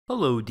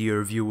Hello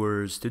dear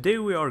viewers, today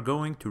we are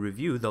going to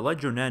review the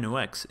Ledger Nano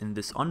X in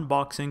this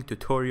unboxing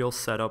tutorial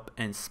setup,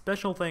 and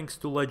special thanks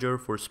to Ledger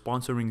for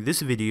sponsoring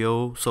this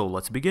video, so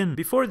let's begin.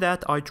 Before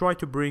that, I try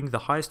to bring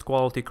the highest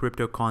quality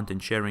crypto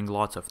content, sharing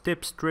lots of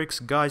tips, tricks,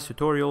 guides,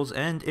 tutorials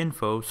and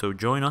info, so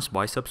join us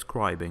by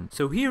subscribing.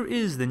 So here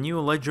is the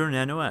new Ledger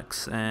Nano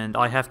X, and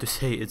I have to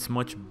say it's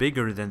much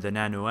bigger than the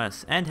Nano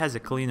S and has a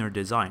cleaner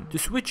design. To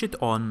switch it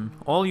on,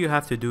 all you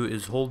have to do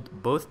is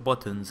hold both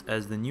buttons,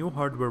 as the new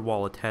hardware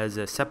wallet has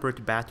a separate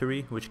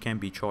battery which can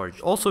be charged.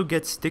 Also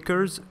get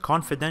stickers,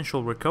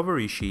 confidential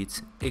recovery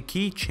sheets, a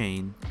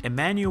keychain, a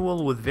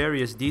manual with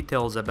various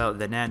details about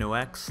the Nano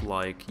X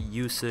like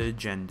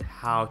usage and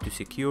how to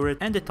secure it,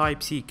 and a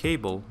Type-C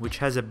cable which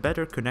has a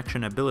better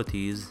connection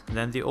abilities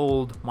than the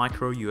old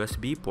micro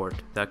USB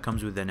port that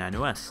comes with the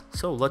Nano S.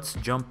 So let's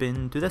jump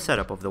into the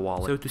setup of the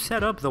wallet. So to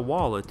set up the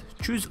wallet,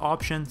 choose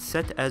option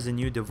set as a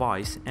new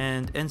device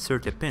and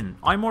insert a pin.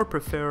 I more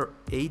prefer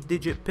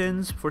 8-digit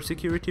pins for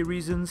security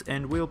reasons,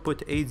 and we'll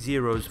put 8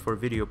 zeros for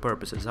video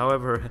purposes.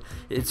 However,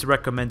 it's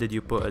recommended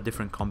you put a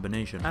different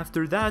combination.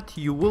 After that,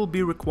 you will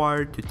be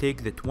required to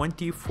take the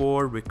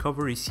 24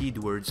 recovery seed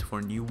words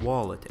for new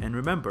wallet, and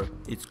remember,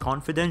 it's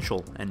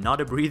confidential and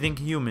not a breathing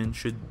human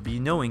should be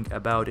knowing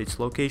about its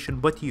location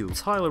but you.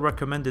 It's highly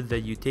recommended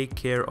that you take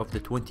care of the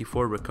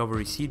 24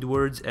 recovery seed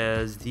words,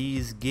 as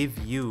these give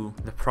you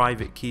the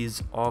private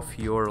keys of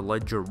your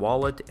Ledger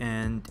wallet,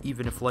 and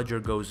even if Ledger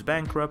goes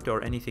bankrupt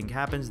or anything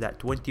happens, that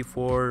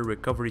 24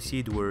 recovery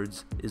seed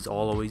words is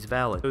always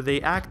valid. So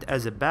they act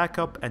as a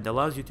backup and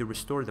allows you to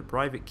restore the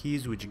private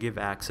keys which give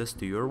access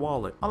to your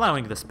wallet,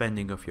 allowing the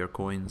spending of your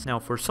coins. Now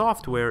for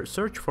software,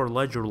 search for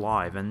Ledger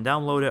Live and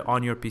download it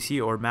on your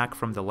PC or Mac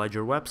from the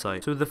Ledger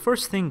website. So the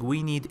first thing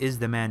we need is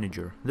the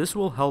manager. This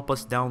will help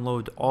us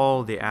download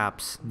all the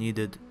apps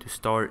needed to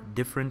start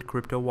different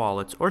crypto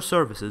wallets or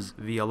services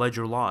via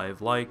Ledger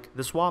Live, like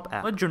the Swap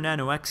app. Ledger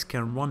Nano X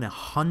can run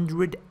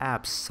 100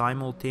 apps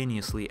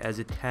simultaneously, as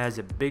it has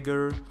a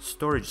bigger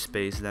storage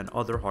space than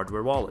other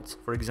hardware wallets.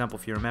 For example,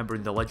 if you remember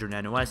in the Ledger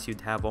Nano S,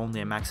 you'd have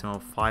only a maximum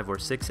of 5 or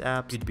 6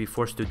 apps. You'd be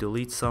forced to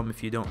delete some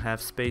if you don't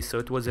have space, so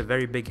it was a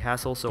very big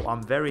hassle. So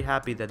I'm very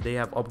happy that they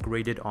have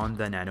upgraded on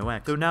the Nano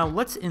X. So now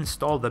let's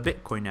install the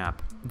Bitcoin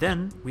app.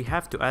 Then we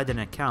have to add an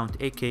account,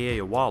 aka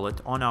a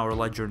wallet, on our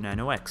Ledger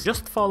Nano X.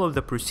 Just follow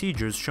the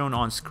procedures shown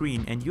on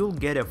screen and you'll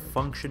get a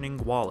functioning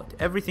wallet.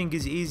 Everything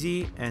is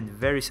easy and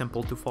very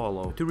simple to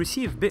follow. To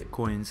receive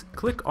Bitcoins,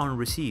 click on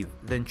receive,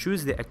 then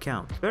choose the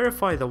account.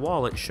 Verify the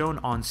wallet shown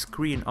on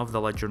screen of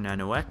the Ledger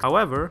Nano X.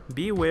 However,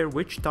 be aware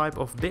which type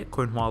of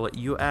Bitcoin wallet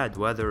you add,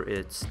 whether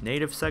it's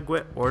native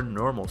SegWit or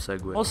normal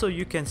SegWit. Also,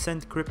 you can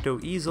send crypto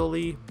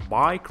easily,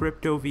 buy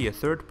crypto via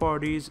third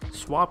parties,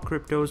 swap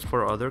cryptos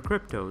for other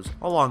cryptos,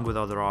 along with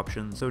other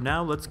options. So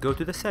now let's go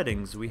to the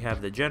settings. We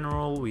have the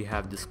general, we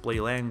have display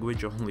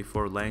language, only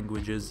 4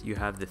 languages, you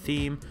have the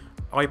theme.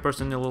 I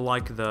personally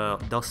like the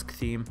dusk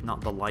theme,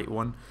 not the light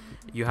one.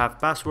 You have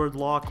password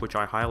lock, which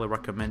I highly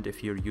recommend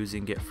if you're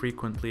using it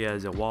frequently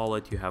as a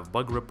wallet. You have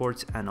bug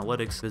reports,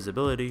 analytics,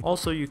 visibility.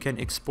 Also, you can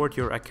export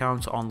your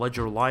accounts on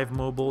Ledger Live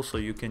Mobile, so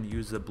you can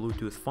use the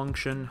Bluetooth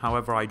function.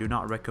 However, I do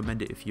not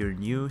recommend it if you're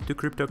new to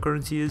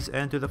cryptocurrencies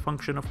and to the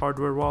function of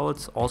hardware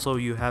wallets. Also,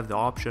 you have the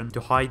option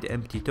to hide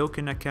empty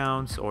token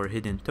accounts or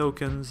hidden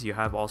tokens. You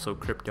have also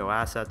crypto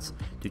assets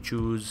to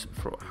choose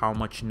for how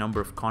much number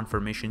of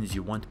confirmations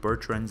you want per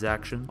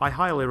transaction. I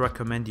highly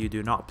recommend you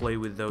do not play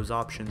with those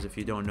options if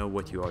you don't know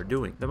what you are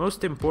doing. The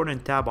most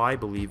important tab, I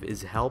believe,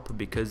 is help,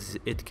 because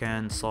it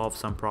can solve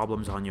some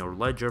problems on your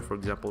ledger. For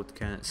example, it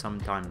can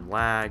sometimes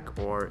lag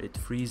or it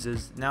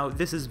freezes. Now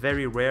this is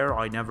very rare,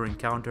 I never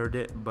encountered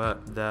it,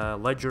 but the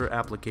Ledger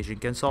application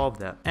can solve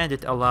that, and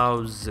it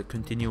allows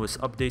continuous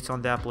updates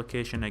on the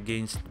application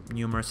against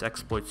numerous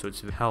exploits, so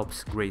it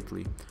helps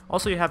greatly.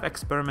 Also, you have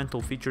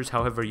experimental features,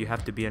 however you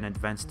have to be an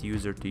advanced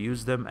user to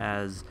use them,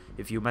 as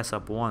if you mess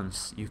up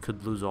once you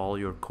could lose all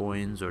your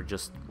coins or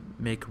just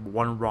make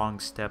one wrong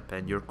step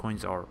and your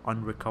coins are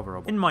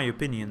unrecoverable. In my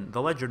opinion,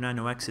 the Ledger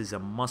Nano X is a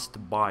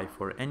must buy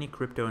for any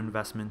crypto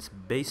investments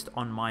based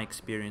on my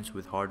experience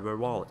with hardware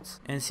wallets.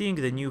 And seeing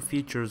the new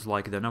features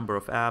like the number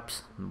of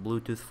apps,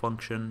 Bluetooth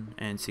function,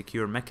 and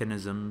secure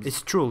mechanisms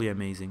is truly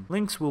amazing.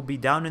 Links will be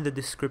down in the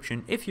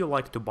description if you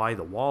like to buy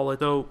the wallet.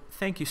 So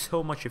thank you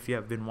so much if you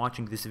have been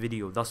watching this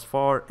video thus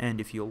far, and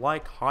if you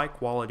like high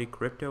quality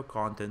crypto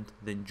content,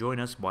 then join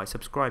us by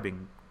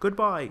subscribing.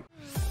 Goodbye!